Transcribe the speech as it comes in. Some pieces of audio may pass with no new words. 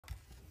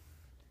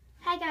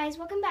Hi guys,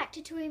 welcome back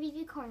to Toy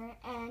Review Corner,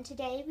 and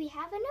today we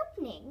have an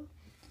opening.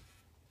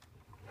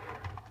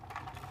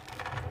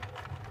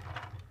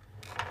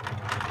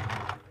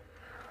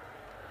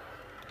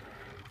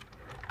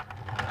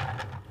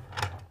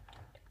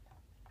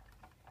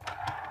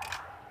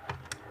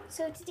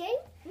 So today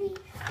we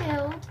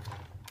filled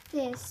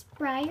this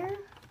Breyer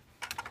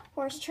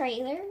horse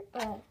trailer,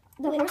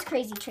 the Horse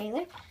Crazy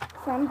trailer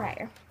from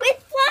Breyer.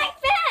 With flying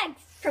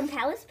bags from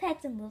Palace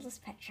Pets and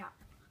Littlest Pet Shop.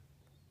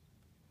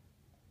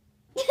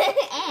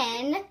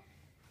 And,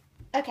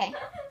 okay.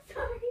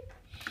 Sorry.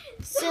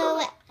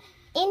 So,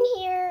 in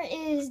here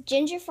is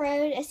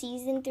Gingerfred, a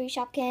Season 3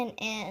 Shopkin,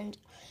 and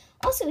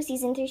also a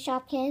Season 3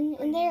 Shopkin.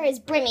 And there is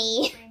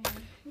Brimmy.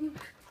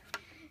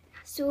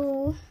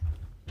 So,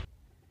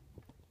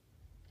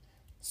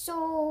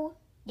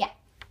 yeah.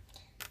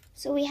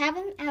 So we have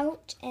him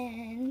out,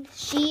 and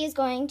she is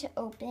going to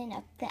open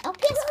up the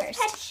LPS first.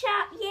 Pet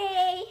Shop,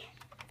 yay!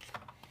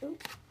 Ooh.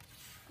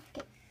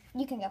 Okay,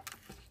 you can go.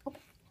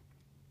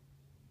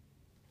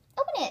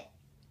 Open it.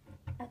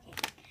 Okay,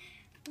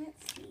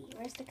 let's see.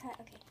 Where's the cut?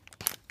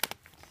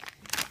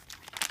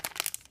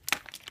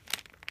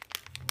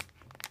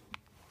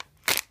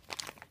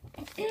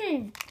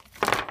 Okay.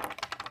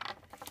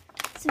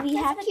 So we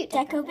have a cute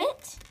deco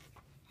bit.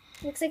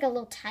 Looks like a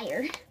little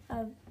tire.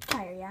 A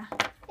tire, yeah.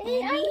 And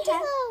we have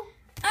armadillo.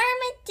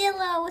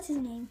 Armadillo. What's his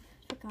name?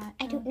 Forgot.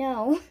 I don't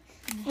know.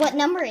 What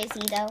number is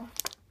he though?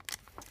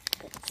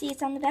 See,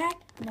 it's on the back.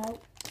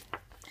 Nope.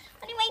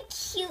 Anyway,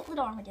 cute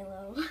little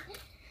armadillo.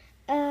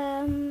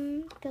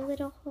 The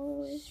little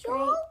hole is So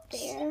right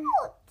there. cute.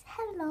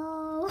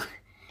 Hello.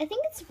 I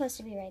think it's supposed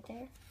to be right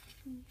there.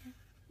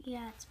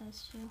 Yeah, it's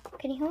supposed to.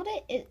 Can you hold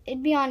it?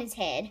 It'd be on his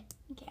head.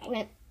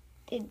 Okay.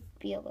 It'd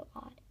be a little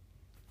odd.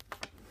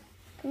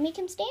 Can we make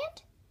him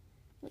stand?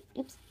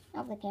 Oops,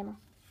 off the camera.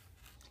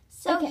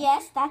 So Okay.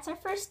 yes, that's our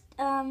first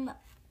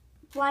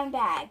blind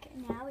bag.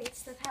 Now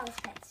it's the Palace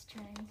Pets'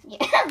 turn. Yeah,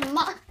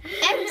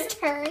 Em's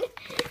turn.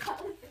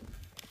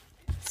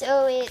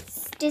 So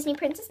it's Disney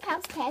Princess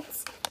Palace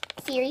Pets,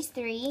 Series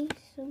 3.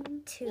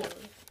 Two.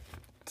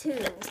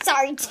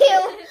 Sorry, 2.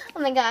 Oh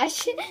my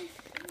gosh.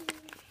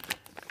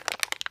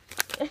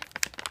 Oh,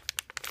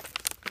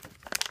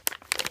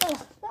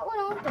 that one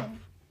open.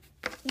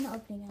 I'm not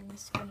opening on the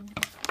screen.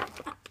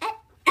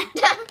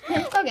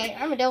 Okay,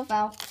 armadillo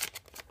fell.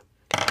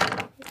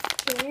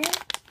 Here.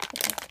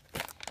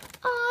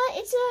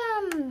 It's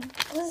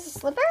was it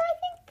Slipper, I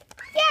think?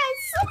 Yeah,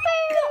 it's Slipper.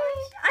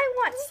 I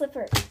want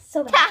Slipper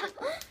so bad.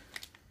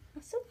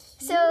 So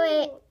cute. So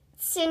it's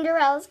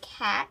Cinderella's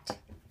cat.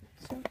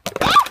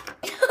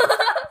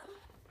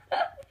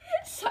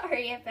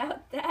 Sorry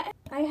about that.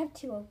 I have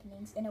 2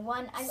 openings and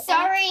one.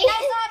 Sorry.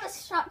 I have a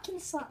Shopkin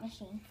slot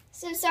machine.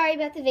 So sorry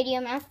about the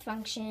video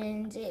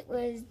malfunctions. It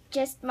was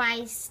just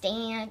my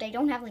stand. I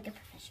don't have like a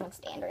professional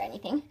stand or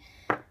anything.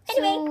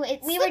 Anyway, so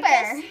it's we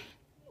Slipper.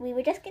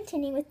 were just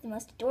continuing with the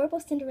most adorable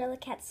Cinderella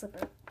cat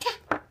Slipper.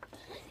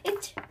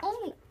 It's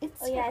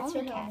It's her her cat.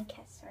 only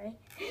cat. Sorry.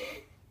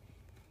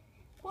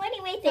 Well,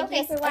 anyway, thank you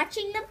Okay, for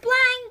watching the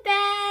Blind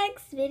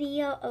Bags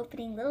video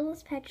opening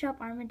Littlest Pet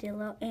Shop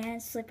Armadillo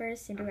and Slipper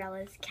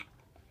Cinderella's cat.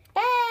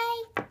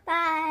 Bye.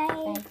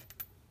 Bye. Bye.